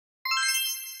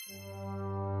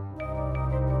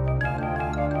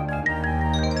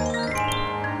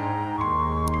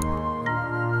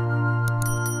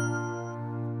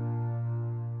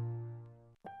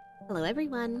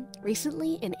everyone!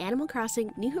 Recently, in Animal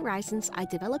Crossing New Horizons, I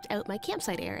developed out my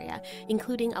campsite area,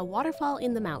 including a waterfall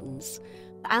in the mountains.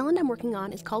 The island I'm working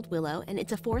on is called Willow, and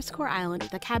it's a Forestcore island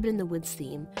with a cabin in the woods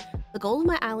theme. The goal of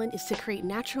my island is to create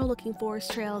natural-looking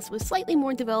forest trails with slightly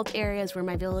more developed areas where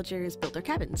my villagers built their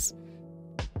cabins.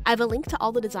 I have a link to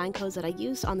all the design codes that I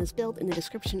used on this build in the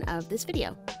description of this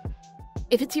video.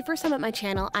 If it's your first time at my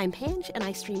channel, I'm Pange, and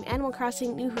I stream Animal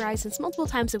Crossing New Horizons multiple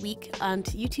times a week on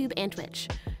YouTube and Twitch.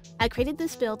 I created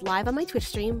this build live on my Twitch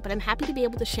stream, but I'm happy to be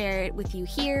able to share it with you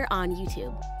here on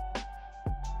YouTube.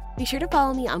 Be sure to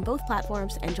follow me on both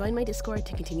platforms and join my Discord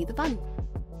to continue the fun.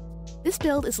 This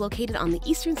build is located on the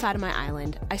eastern side of my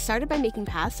island. I started by making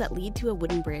paths that lead to a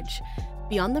wooden bridge.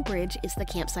 Beyond the bridge is the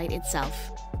campsite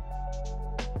itself.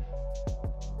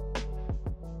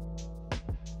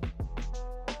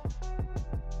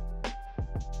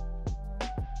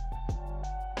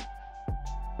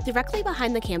 Directly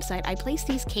behind the campsite, I placed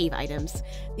these cave items.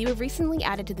 They were recently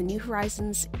added to the New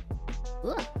Horizons.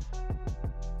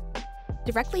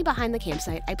 Directly behind the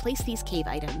campsite, I placed these cave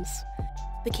items.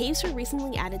 The caves were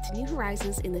recently added to New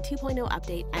Horizons in the 2.0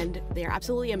 update, and they're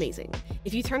absolutely amazing.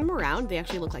 If you turn them around, they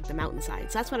actually look like the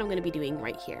mountainsides. That's what I'm going to be doing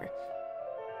right here.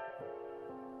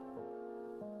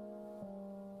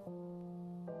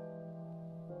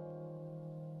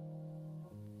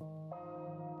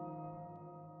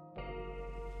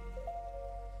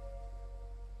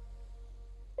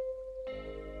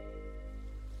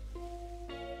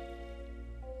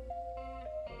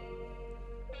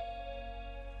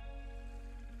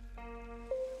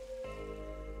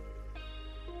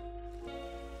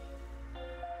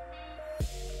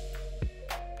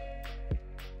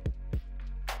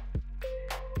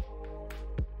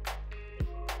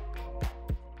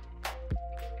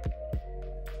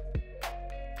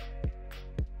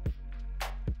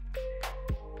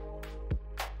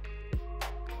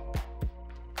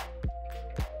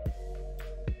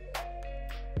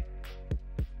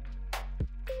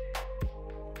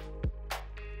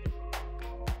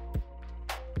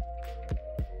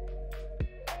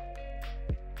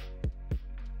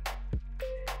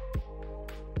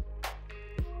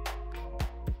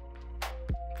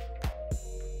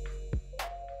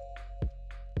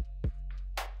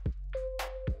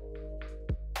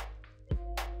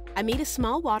 I made a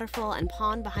small waterfall and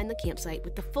pond behind the campsite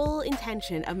with the full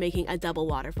intention of making a double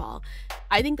waterfall.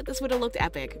 I think that this would have looked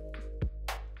epic.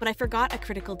 But I forgot a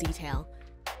critical detail.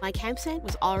 My campsite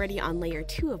was already on layer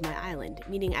 2 of my island,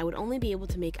 meaning I would only be able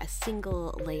to make a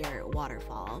single layer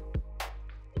waterfall.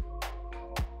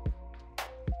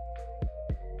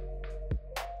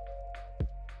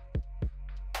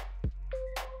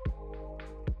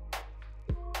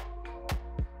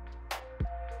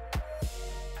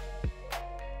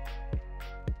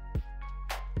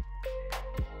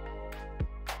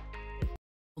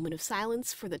 Moment of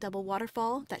silence for the double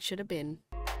waterfall that should have been.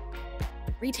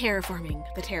 Re-terraforming,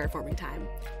 the terraforming time.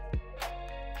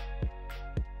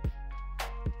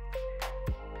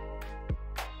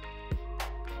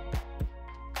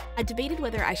 I debated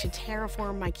whether I should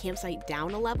terraform my campsite down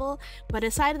a level, but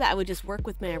decided that I would just work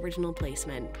with my original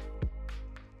placement.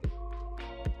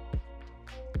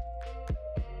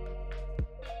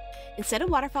 Instead of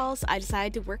waterfalls, I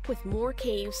decided to work with more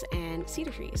caves and cedar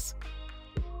trees.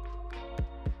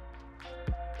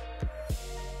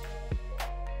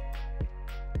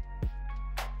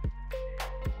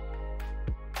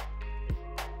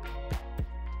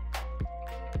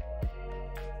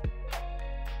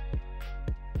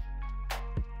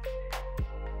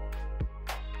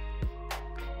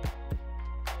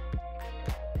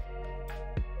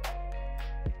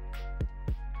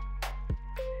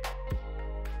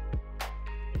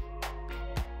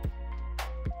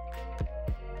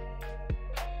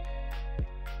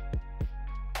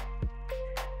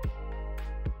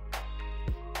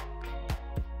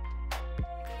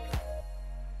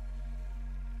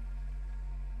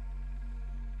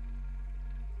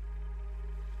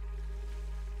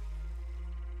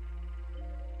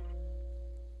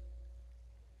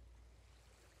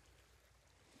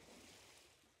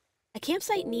 A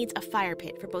campsite needs a fire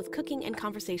pit for both cooking and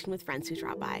conversation with friends who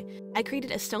drop by. I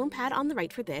created a stone pad on the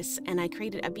right for this, and I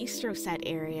created a bistro set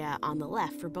area on the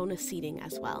left for bonus seating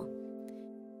as well.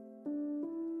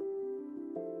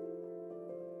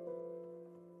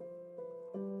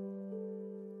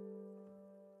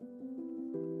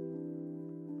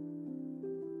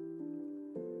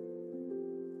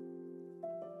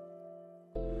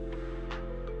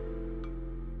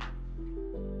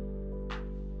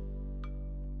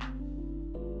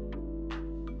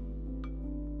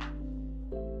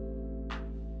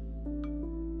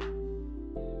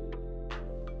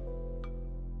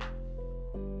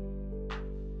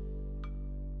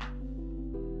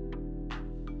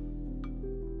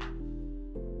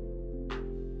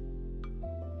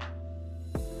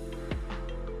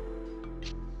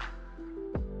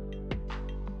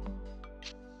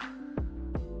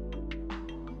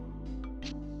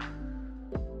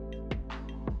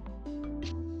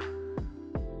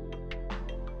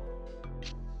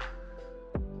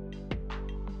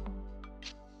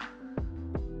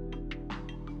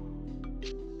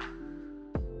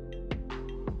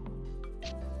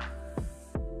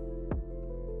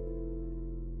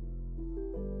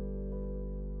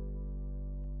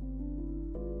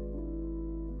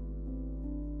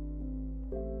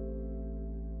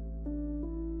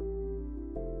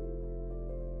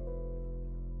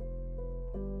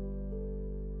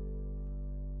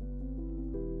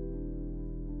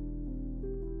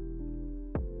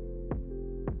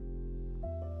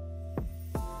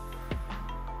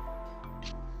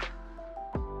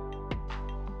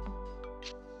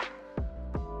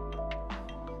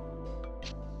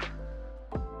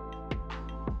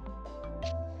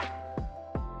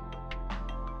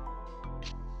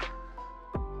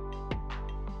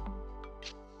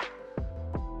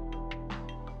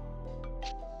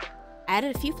 I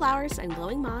added a few flowers and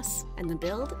glowing moss, and the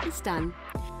build is done.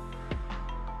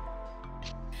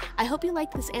 I hope you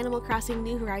like this Animal Crossing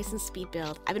New Horizons speed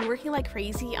build. I've been working like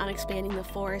crazy on expanding the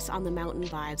forest on the mountain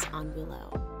vibes on Willow.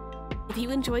 If you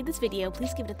enjoyed this video,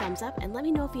 please give it a thumbs up and let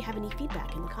me know if you have any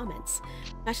feedback in the comments.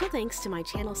 Special thanks to my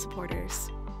channel supporters.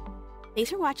 Thanks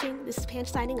for watching. This is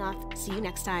Pange signing off. See you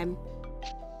next time.